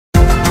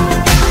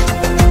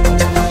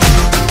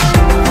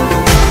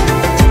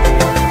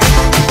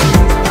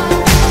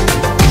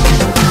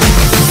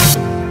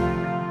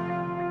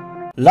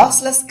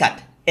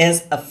LossLessCut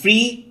is a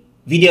free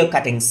video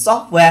cutting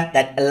software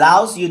that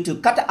allows you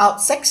to cut out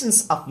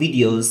sections of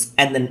videos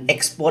and then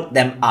export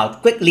them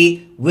out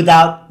quickly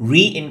without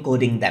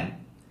re-encoding them,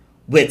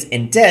 which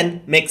in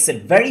turn makes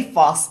it very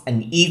fast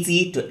and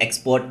easy to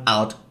export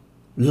out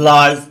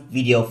large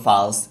video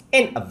files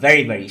in a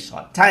very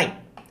short time.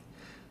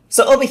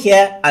 So over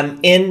here, I'm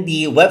in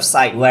the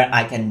website where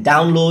I can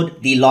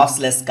download the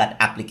LossLessCut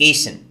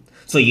application.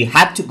 So you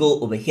have to go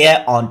over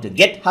here onto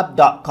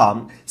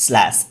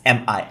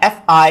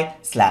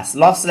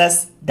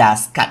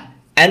github.com/mifi/lossless-cut,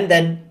 and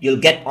then you'll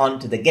get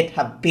onto the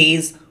GitHub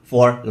page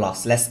for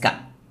LossLessCut.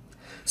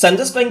 So I'm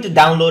just going to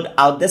download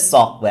out this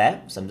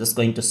software. So I'm just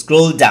going to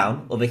scroll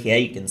down over here.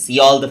 You can see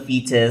all the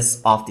features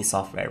of the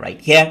software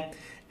right here.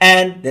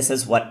 And this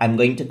is what I'm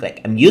going to click.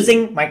 I'm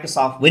using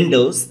Microsoft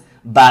Windows,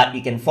 but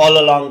you can follow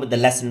along with the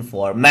lesson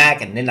for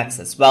Mac and Linux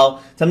as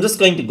well. So I'm just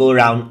going to go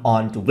around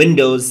onto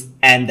Windows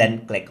and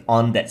then click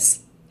on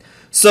this.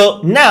 So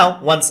now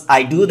once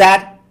I do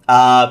that,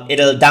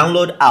 it'll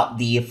download out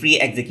the free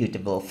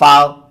executable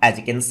file, as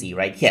you can see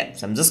right here.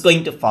 So I'm just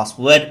going to fast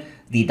forward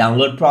the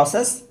download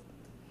process,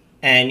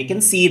 and you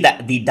can see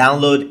that the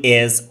download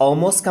is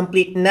almost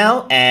complete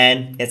now,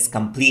 and it's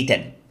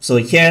completed. So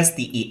here's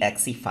the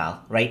exe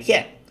file right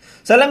here.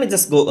 So let me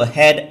just go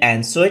ahead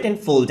and show it in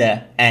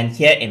folder, and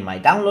here in my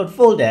download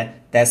folder,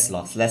 there's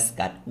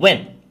LossLessCut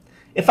Win.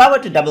 If I were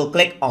to double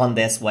click on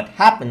this, what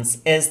happens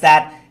is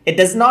that it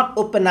does not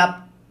open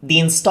up the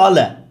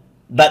installer,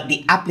 but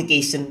the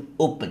application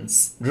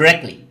opens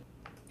directly.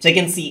 So you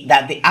can see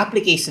that the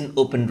application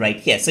opened right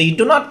here. So you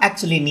do not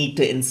actually need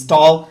to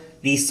install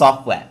the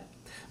software.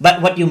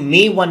 But what you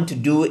may want to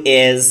do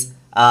is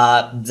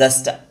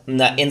just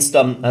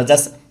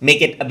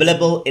make it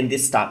available in the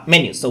start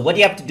menu. So what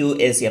you have to do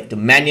is you have to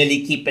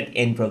manually keep it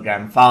in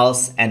program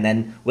files, and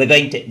then we're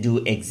going to do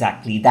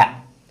exactly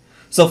that.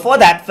 So for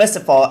that, first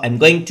of all, I'm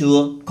going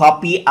to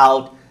copy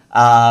out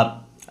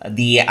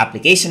the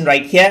application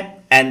right here,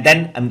 and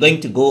then I'm going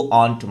to go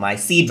on to my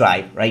C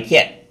drive right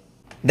here.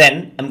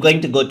 Then I'm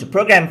going to go to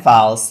program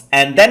files,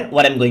 and then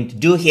what I'm going to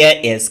do here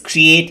is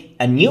create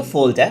a new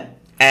folder,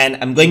 and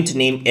I'm going to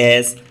name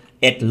it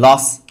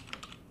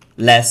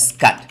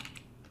LossLessCut.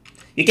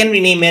 You can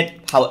rename it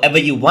however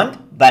you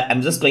want, but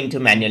I'm just going to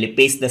manually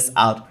paste this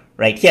out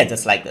right here,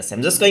 just like this.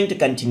 I'm just going to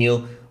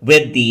continue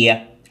with the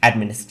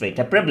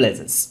administrator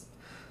privileges.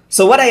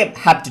 So what I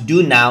have to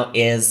do now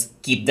is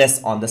keep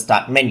this on the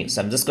start menu.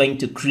 So I'm just going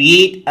to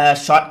create a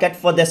shortcut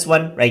for this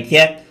one right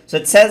here. So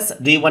it says,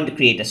 do you want to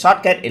create a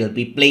shortcut? It'll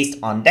be placed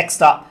on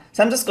desktop.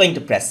 So I'm just going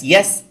to press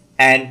yes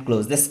and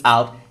close this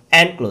out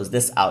and close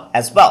this out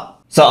as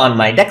well. So on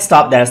my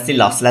desktop, there's the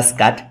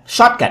LossLessCut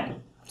shortcut.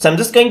 So I'm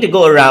just going to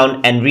go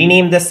around and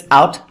rename this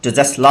out to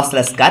just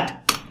LossLessCut.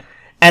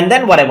 And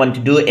then what I want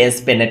to do is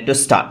pin it to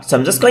start. So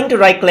I'm just going to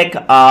right click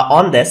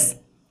on this.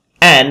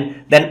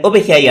 And then over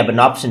here, you have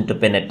an option to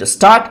pin it to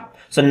start.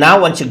 So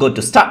now once you go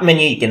to start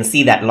menu, you can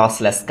see that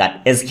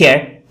LossLessCut is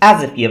here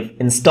as if you've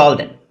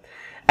installed it.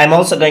 I'm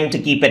also going to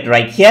keep it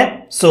right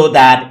here so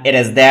that it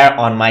is there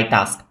on my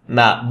task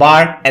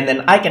bar, and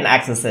then I can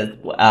access it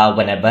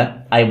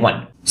whenever I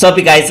want. So hope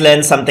you guys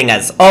learned something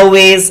as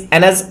always.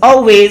 And as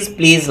always,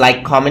 please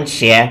like, comment,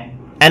 share,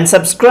 and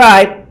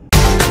subscribe.